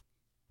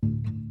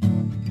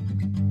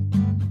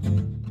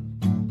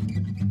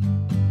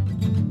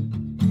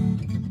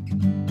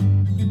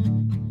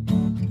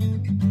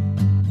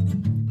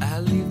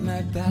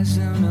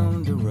passing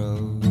on the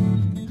road.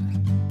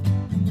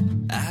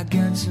 I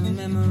got some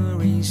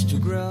memories to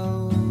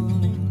grow.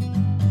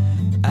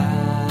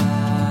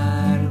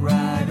 I'll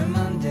ride on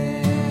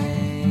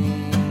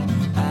Monday,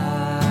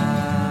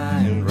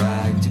 I'll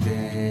ride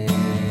today.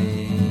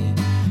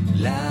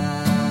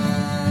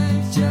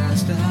 Life's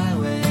just a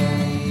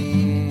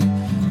highway.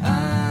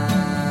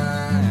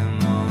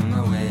 I'm on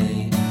my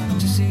way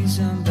to see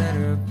some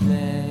better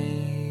place.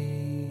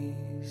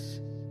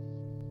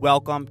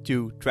 Welcome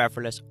to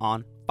Travelers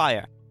on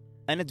Fire,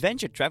 an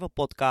adventure travel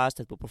podcast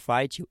that will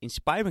provide you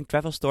inspiring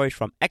travel stories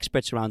from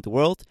experts around the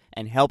world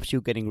and helps you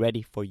getting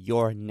ready for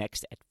your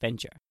next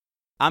adventure.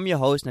 I'm your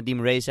host Nadim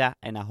Reza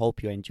and I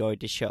hope you enjoyed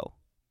the show.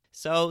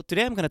 So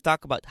today I'm going to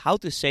talk about how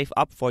to save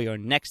up for your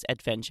next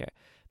adventure.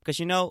 Because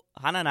you know,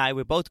 Hannah and I,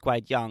 we're both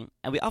quite young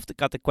and we often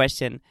got the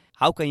question,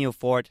 how can you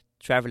afford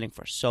traveling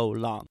for so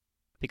long?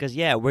 Because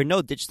we're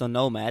no digital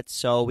nomads,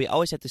 so we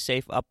always had to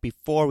save up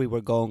before we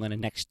were going on the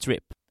next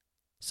trip.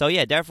 So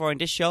therefore in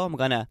this show I'm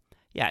going to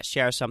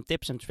share some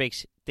tips and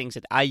tricks, things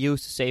that I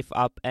use to save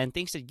up and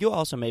things that you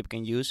also maybe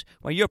can use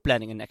when you're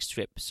planning a next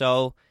trip.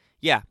 So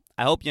I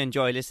hope you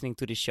enjoy listening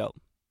to the show.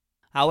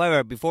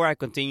 However, before I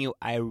continue,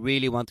 I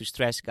really want to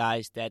stress,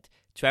 guys, that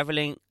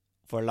traveling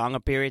for a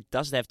longer period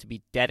doesn't have to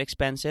be that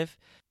expensive.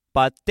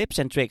 But tips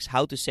and tricks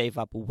how to save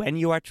up when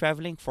you are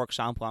traveling, for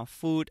example on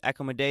food,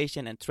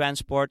 accommodation and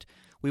transport,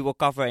 we will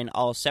cover in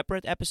all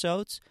separate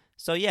episodes.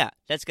 So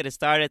let's get it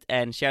started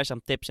and share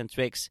some tips and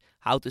tricks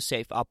how to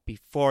save up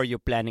before you're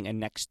planning a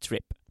next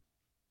trip.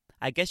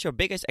 I guess your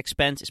biggest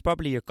expense is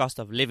probably your cost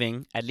of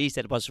living. At least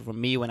that was for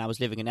me when I was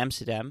living in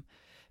Amsterdam.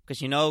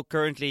 Because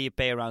currently you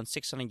pay around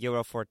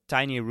 €600 for a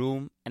tiny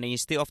room and then you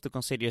still have to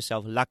consider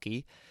yourself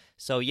lucky.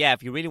 So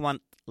if you really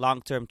want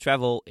long-term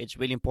travel, it's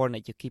really important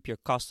that you keep your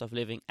cost of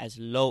living as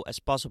low as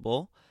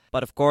possible.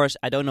 But of course,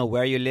 I don't know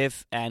where you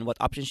live and what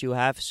options you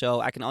have,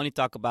 so I can only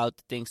talk about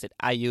the things that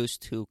I use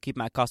to keep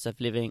my cost of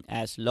living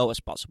as low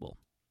as possible.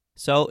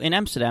 So in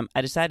Amsterdam,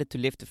 I decided to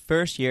live the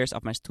first years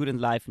of my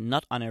student life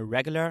not on a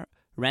regular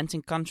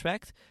renting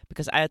contract,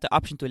 because I had the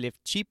option to live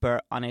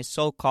cheaper on a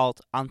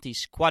so-called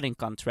anti-squatting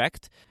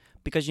contract.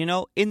 Because in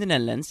the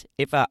Netherlands,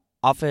 if an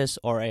office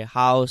or a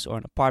house or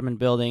an apartment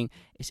building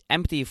is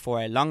empty for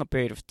a longer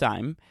period of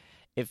time,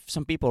 if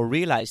some people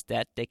realize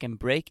that, they can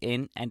break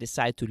in and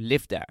decide to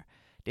live there.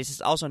 This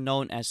is also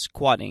known as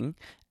squatting.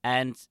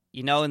 And,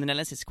 in the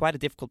Netherlands, it's quite a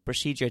difficult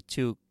procedure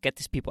to get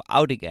these people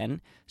out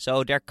again.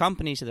 So there are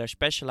companies that are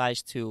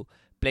specialized to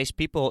place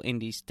people in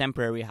these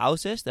temporary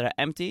houses that are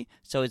empty.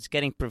 So it's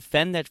getting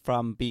prevented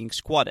from being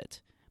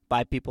squatted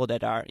by people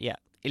that are,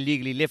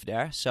 illegally live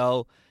there.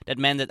 So that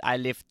meant that I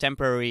lived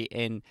temporarily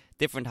in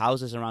different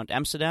houses around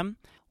Amsterdam.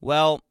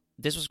 Well,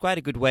 this was quite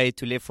a good way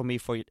to live for me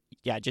for,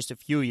 just a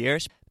few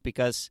years.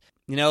 Because,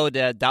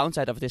 the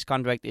downside of this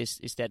contract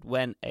is that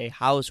when a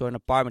house or an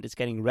apartment is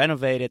getting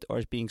renovated or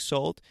is being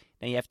sold,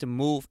 then you have to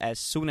move as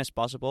soon as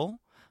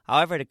possible.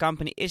 However, the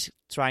company is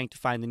trying to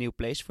find a new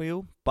place for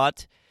you.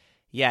 But,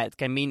 it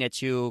can mean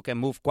that you can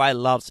move quite a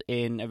lot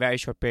in a very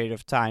short period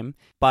of time.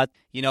 But,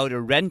 the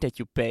rent that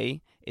you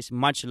pay is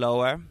much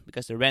lower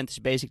because the rent is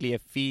basically a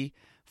fee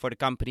for the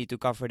company to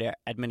cover their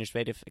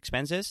administrative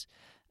expenses.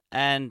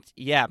 And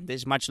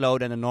this is much lower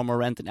than a normal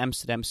rent in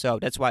Amsterdam. So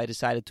that's why I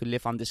decided to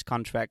live on this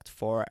contract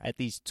for at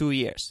least 2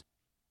 years.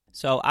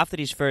 So after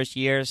these first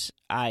years,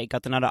 I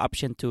got another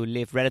option to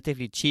live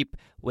relatively cheap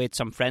with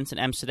some friends in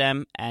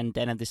Amsterdam. And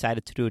then I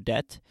decided to do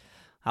that.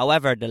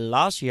 However, the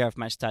last year of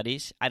my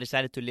studies, I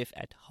decided to live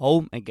at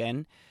home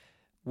again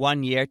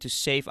 1 year to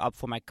save up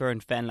for my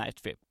current van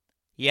life trip.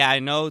 I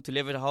know to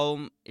live at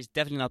home is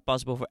definitely not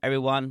possible for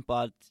everyone.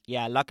 But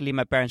luckily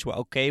my parents were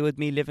okay with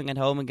me living at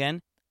home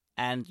again.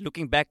 And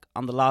looking back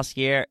on the last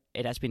year,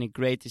 it has been a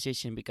great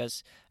decision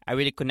because I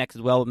really connected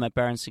well with my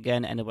parents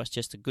again and it was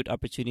just a good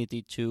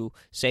opportunity to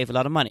save a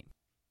lot of money.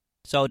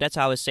 So that's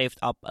how I saved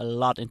up a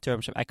lot in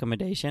terms of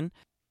accommodation.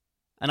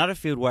 Another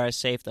field where I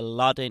saved a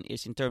lot in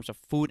is in terms of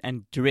food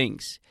and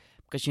drinks.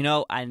 Because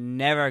I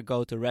never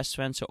go to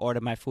restaurants or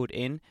order my food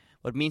in.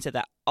 What means that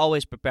I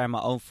always prepare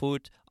my own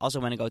food. Also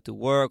when I go to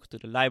work, to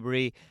the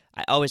library,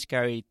 I always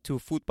carry 2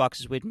 food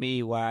boxes with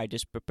me where I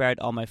just prepared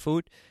all my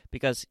food.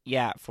 Because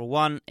for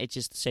one, it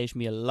just saves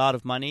me a lot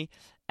of money.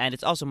 And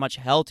it's also much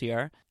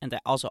healthier. And I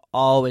also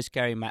always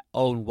carry my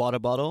own water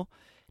bottle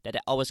that I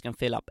always can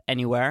fill up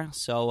anywhere.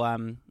 So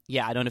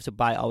I don't have to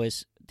buy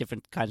always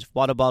different kinds of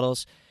water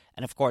bottles.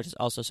 And of course, it's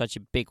also such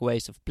a big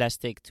waste of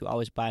plastic to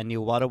always buy a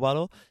new water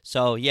bottle.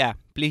 So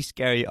please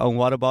carry your own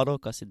water bottle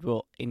because it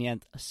will, in the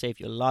end, save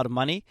you a lot of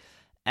money.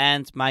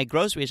 And my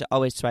groceries I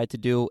always try to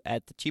do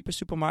at the cheaper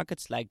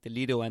supermarkets like the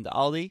Lidl and the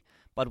Aldi.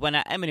 But when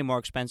I am in the more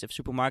expensive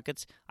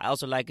supermarkets, I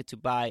also like it to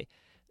buy,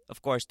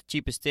 of course, the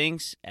cheapest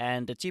things.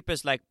 And the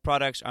cheapest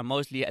products are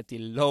mostly at the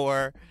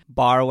lower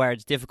bar where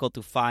it's difficult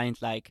to find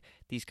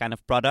these kind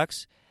of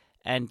products.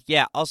 And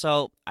yeah,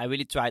 also I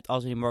really tried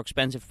also the more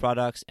expensive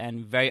products,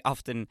 and very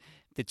often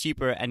the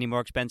cheaper and the more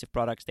expensive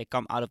products, they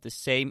come out of the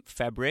same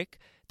fabric.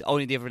 The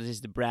only difference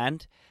is the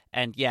brand.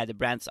 And yeah, the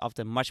brand's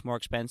often much more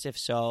expensive.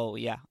 So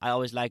yeah, I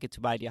always like it to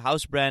buy the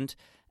house brand.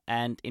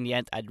 And in the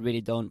end, I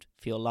really don't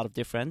feel a lot of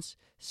difference.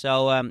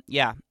 So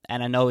yeah,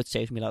 and I know it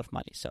saves me a lot of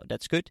money. So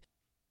that's good.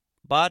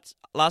 But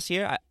last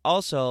year, I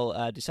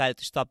also decided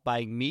to stop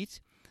buying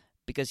meat.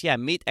 Because yeah,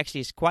 meat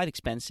actually is quite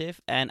expensive.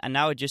 And I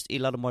now just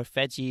eat a lot of more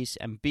veggies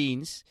and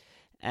beans.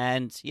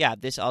 And yeah,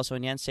 this also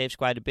in the end saves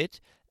quite a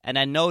bit. And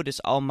I know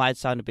this all might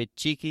sound a bit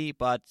cheeky,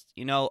 but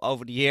you know,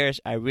 over the years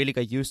I really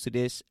got used to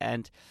this,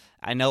 and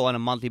I know on a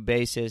monthly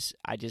basis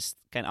I just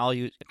can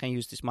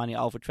use this money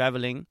all for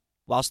traveling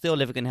while still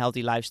living a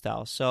healthy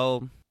lifestyle.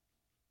 So,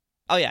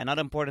 oh yeah, another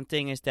important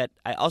thing is that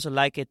I also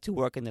like it to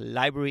work in the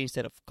library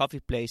instead of coffee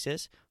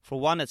places. For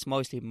one, it's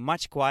mostly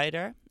much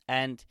quieter,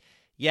 and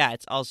yeah,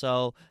 it's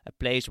also a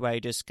place where you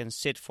just can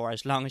sit for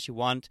as long as you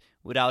want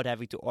without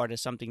having to order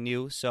something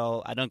new.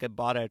 So I don't get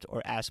bothered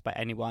or asked by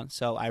anyone.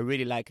 So I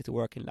really like it to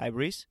work in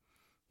libraries.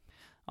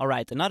 All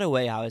right, another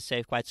way how I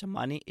save quite some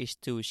money is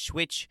to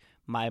switch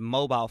my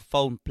mobile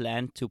phone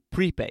plan to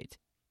prepaid.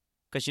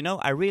 Because, you know,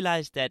 I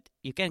realized that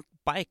you can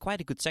buy quite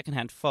a good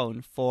secondhand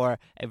phone for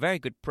a very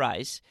good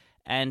price.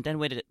 And then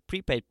with a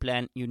prepaid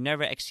plan, you're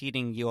never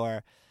exceeding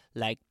your,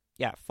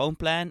 phone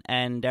plan.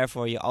 And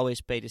therefore, you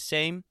always pay the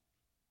same.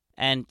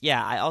 And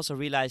yeah, I also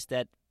realized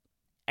that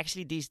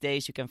actually these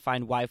days you can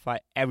find Wi-Fi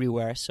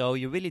everywhere. So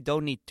you really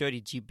don't need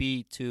 30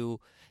 GB to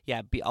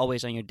be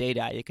always on your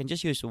data. You can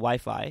just use the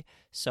Wi-Fi.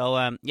 So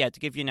to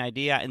give you an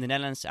idea, in the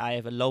Netherlands I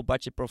have a low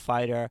budget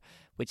provider,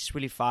 which is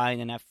really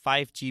fine. And I have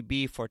 5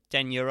 GB for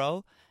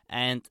 €10.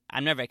 And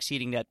I'm never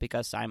exceeding that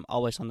because I'm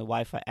always on the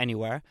Wi-Fi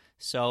anywhere.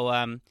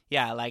 So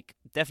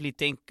definitely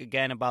think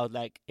again about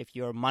if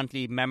your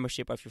monthly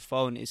membership of your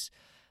phone is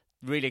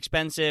really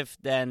expensive,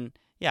 then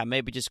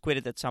maybe just quit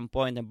it at some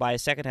point and buy a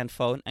second-hand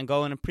phone and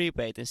go on a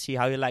prepaid and see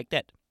how you like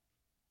that.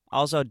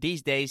 Also,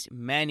 these days,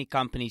 many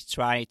companies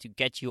try to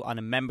get you on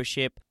a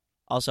membership.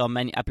 Also,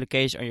 many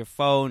applications on your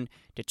phone,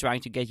 they're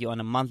trying to get you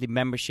on a monthly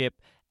membership.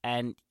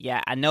 And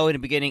yeah, I know in the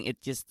beginning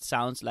it just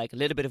sounds like a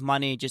little bit of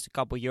money, just a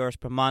couple euros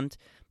per month.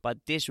 But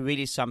this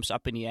really sums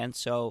up in the end.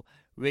 So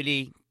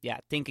really,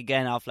 think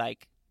again of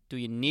do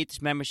you need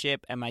this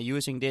membership? Am I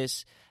using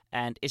this?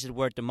 And is it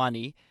worth the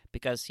money?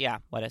 Because,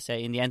 what I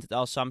say, in the end, it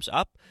all sums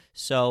up.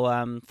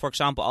 So, for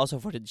example, also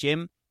for the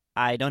gym,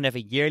 I don't have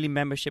a yearly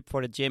membership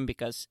for the gym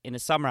because in the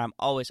summer I'm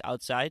always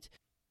outside.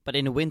 But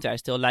in the winter, I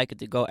still like it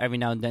to go every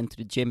now and then to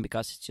the gym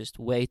because it's just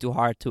way too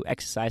hard to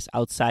exercise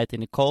outside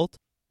in the cold.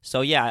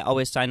 So, I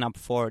always sign up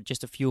for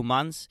just a few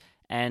months.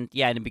 And,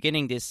 in the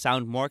beginning, this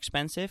sounds more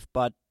expensive.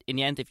 But in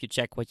the end, if you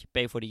check what you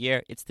pay for the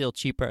year, it's still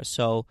cheaper.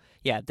 So,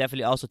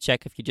 definitely also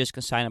check if you just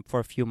can sign up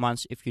for a few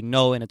months if you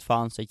know in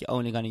advance that you're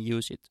only going to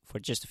use it for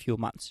just a few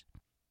months.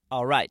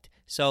 All right.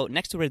 So,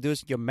 next to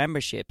reducing your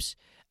memberships,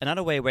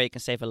 another way where you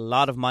can save a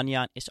lot of money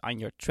on is on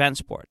your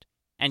transport.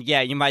 And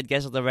you might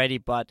guess it already,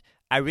 but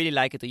I really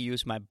like it to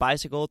use my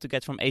bicycle to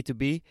get from A to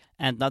B,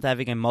 and not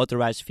having a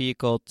motorized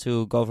vehicle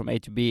to go from A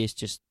to B is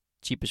just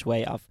the cheapest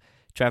way of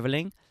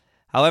traveling.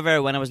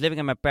 However, when I was living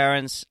with my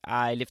parents,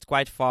 I lived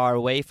quite far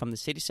away from the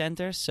city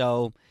center.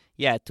 So,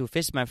 to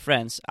visit my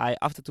friends, I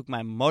often took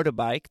my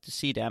motorbike to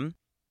see them.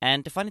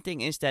 And the funny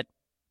thing is that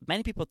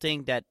many people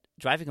think that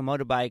driving a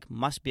motorbike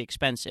must be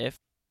expensive.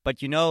 But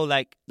the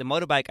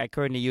motorbike I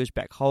currently use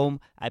back home,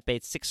 I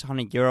paid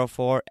 €600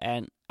 for.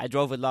 And I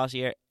drove it last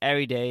year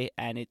every day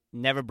and it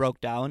never broke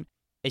down.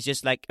 It's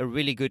just a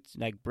really good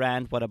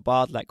brand what I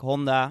bought, like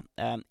Honda,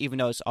 even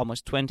though it's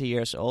almost 20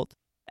 years old.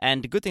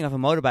 And the good thing of a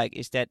motorbike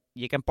is that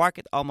you can park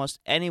it almost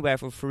anywhere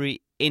for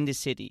free in the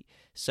city.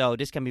 So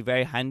this can be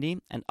very handy.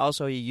 And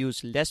also you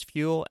use less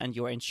fuel and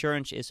your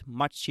insurance is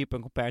much cheaper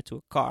compared to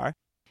a car.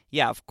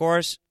 Of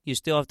course, you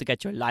still have to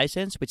get your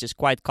license, which is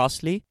quite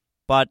costly.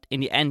 But in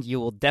the end, you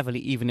will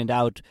definitely even it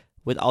out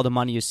with all the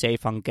money you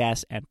save on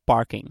gas and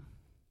parking.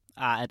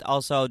 And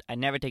also, I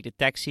never take the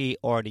taxi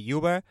or the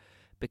Uber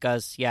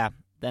because,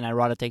 then I'd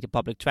rather take the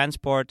public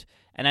transport.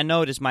 And I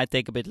know this might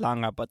take a bit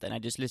longer, but then I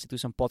just listen to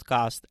some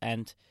podcast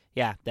and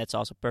that's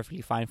also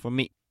perfectly fine for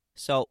me.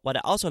 So what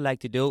I also like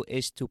to do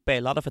is to pay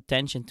a lot of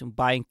attention to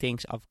buying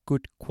things of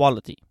good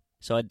quality.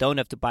 So I don't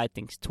have to buy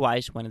things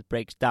twice when it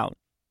breaks down.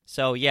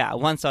 So I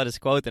once saw this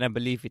quote and I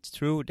believe it's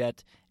true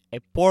that a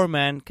poor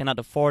man cannot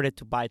afford it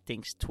to buy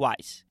things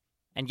twice.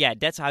 And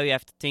that's how you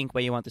have to think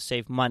when you want to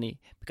save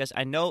money. Because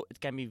I know it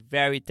can be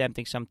very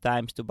tempting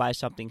sometimes to buy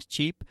something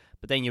cheap,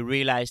 but then you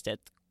realize that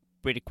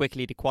pretty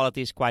quickly the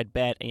quality is quite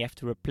bad and you have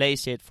to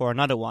replace it for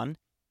another one.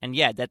 And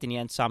that in the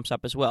end sums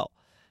up as well.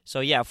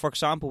 So for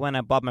example, when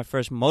I bought my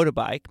first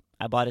motorbike,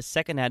 I bought a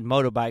second-hand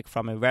motorbike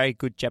from a very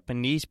good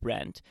Japanese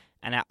brand.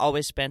 And I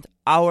always spent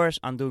hours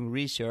on doing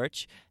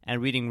research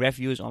and reading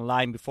reviews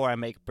online before I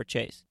make a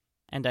purchase.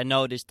 And I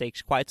know this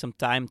takes quite some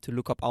time to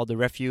look up all the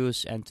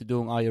reviews and to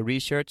doing all your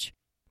research.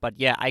 But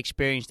I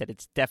experienced that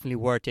it's definitely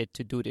worth it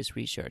to do this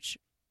research.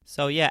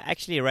 So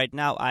actually right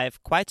now I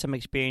have quite some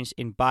experience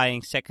in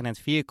buying second-hand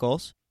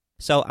vehicles.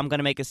 So I'm going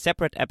to make a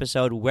separate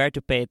episode where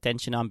to pay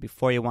attention on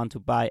before you want to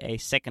buy a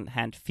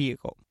second-hand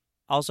vehicle.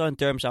 Also, in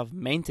terms of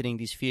maintaining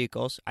these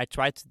vehicles, I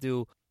try to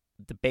do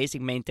the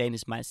basic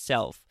maintenance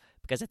myself,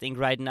 because I think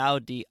right now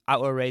the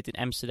hour rate in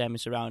Amsterdam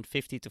is around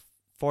 40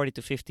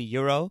 to 50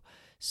 euro.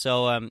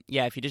 So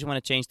if you just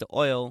want to change the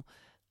oil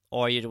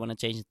or you want to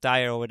change the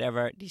tire or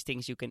whatever, these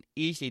things you can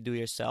easily do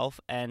yourself.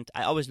 And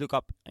I always look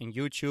up on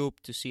YouTube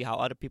to see how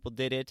other people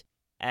did it.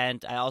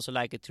 And I also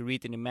like it to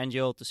read in the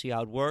manual to see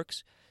how it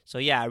works. So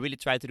I really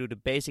try to do the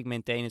basic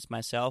maintenance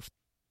myself.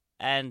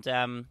 And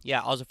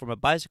also for my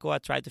bicycle, I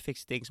try to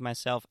fix things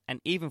myself. And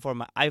even for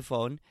my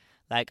iPhone,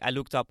 like I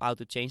looked up how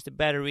to change the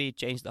battery,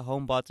 change the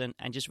home button,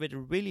 and just with a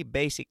really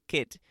basic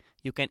kit,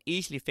 you can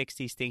easily fix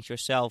these things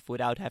yourself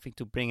without having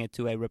to bring it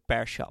to a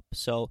repair shop.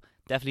 So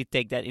definitely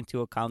take that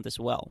into account as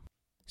well.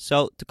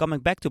 So to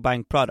coming back to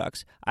buying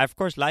products, I of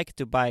course like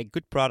to buy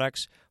good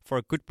products for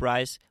a good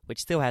price, which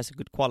still has a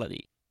good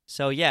quality.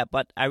 So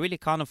but I really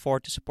can't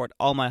afford to support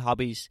all my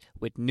hobbies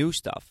with new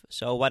stuff.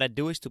 So what I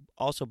do is to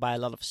also buy a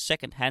lot of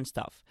second-hand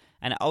stuff.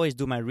 And I always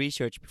do my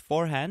research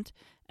beforehand,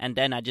 and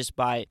then I just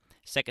buy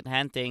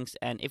second-hand things.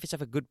 And if it's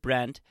of a good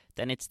brand,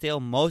 then it still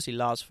mostly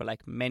lasts for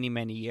like many,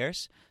 many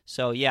years.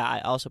 So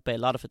I also pay a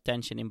lot of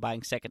attention in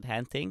buying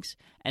second-hand things.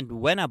 And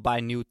when I buy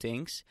new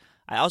things,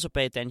 I also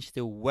pay attention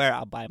to where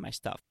I buy my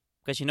stuff.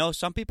 Because,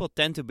 some people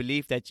tend to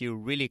believe that you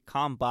really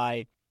can't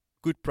buy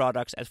good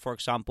products at, for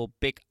example,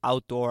 big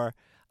outdoor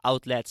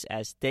outlets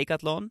as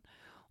Decathlon.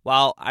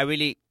 Well, I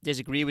really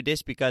disagree with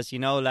this because,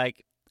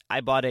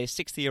 I bought a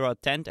 60-euro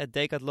tent at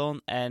Decathlon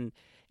and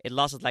it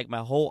lasted like my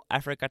whole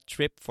Africa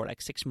trip for like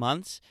 6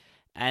 months.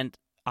 And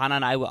Anna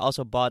and I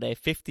also bought a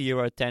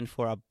 50-euro tent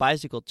for a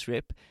bicycle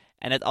trip,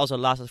 and it also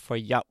lasted for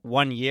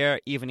 1 year,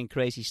 even in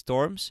crazy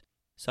storms.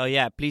 So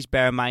please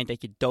bear in mind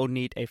that you don't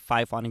need a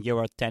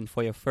 500-euro tent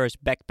for your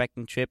first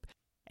backpacking trip.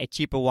 A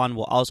cheaper one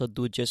will also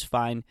do just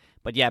fine.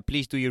 But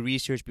please do your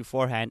research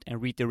beforehand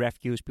and read the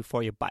reviews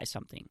before you buy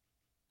something.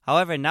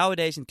 However,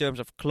 nowadays in terms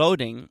of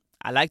clothing,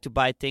 I like to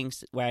buy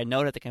things where I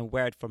know that I can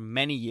wear it for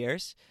many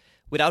years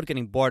without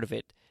getting bored of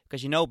it.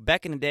 Because,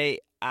 back in the day,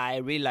 I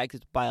really liked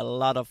to buy a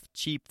lot of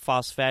cheap,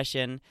 fast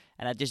fashion.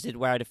 And I just did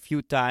wear it a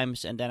few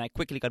times. And then I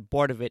quickly got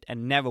bored of it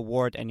and never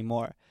wore it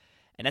anymore.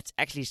 And that's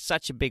actually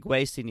such a big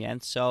waste in the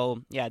end.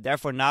 So,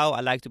 therefore now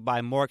I like to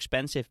buy more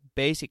expensive,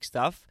 basic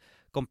stuff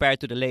compared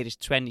to the latest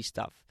trendy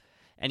stuff.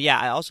 And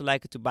I also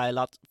like to buy a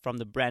lot from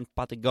the brand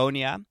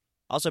Patagonia.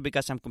 Also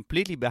because I'm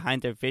completely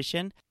behind their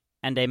vision.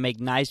 And they make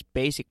nice,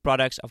 basic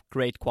products of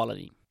great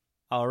quality.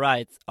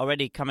 Alright,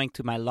 already coming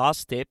to my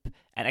last tip,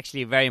 and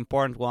actually a very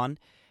important one,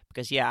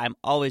 because I'm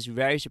always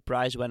very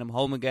surprised when I'm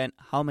home again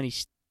how many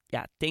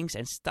things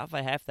and stuff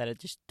I have that I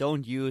just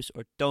don't use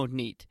or don't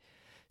need.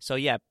 So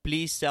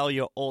please sell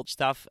your old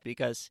stuff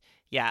because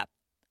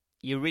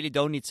you really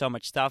don't need so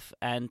much stuff.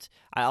 And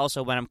I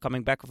also, when I'm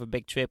coming back from a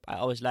big trip, I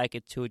always like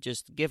it to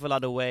just give a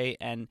lot away,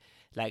 and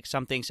like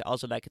some things I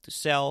also like it to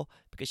sell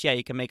because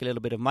you can make a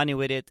little bit of money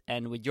with it,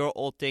 and with your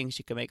old things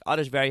you can make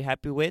others very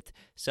happy with.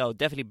 So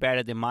definitely bear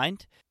that in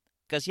mind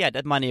because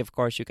that money of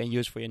course you can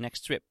use for your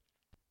next trip.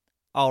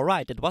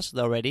 Alright, that was it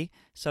already.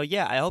 So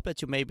I hope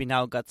that you maybe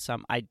now got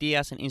some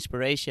ideas and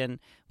inspiration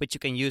which you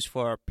can use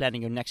for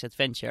planning your next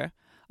adventure.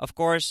 Of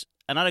course,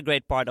 another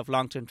great part of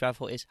long-term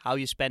travel is how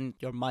you spend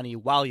your money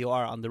while you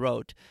are on the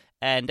road.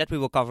 And that we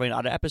will cover in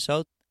another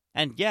episode.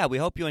 And we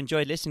hope you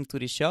enjoyed listening to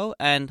this show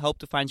and hope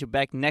to find you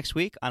back next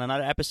week on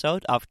another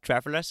episode of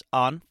Travelers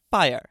on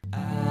Fire.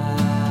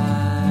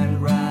 I'll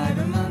ride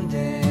on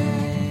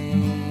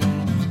Monday,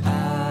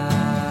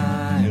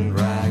 I'll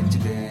ride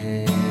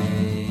today.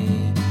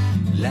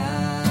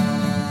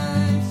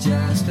 Life's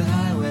just a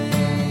highway.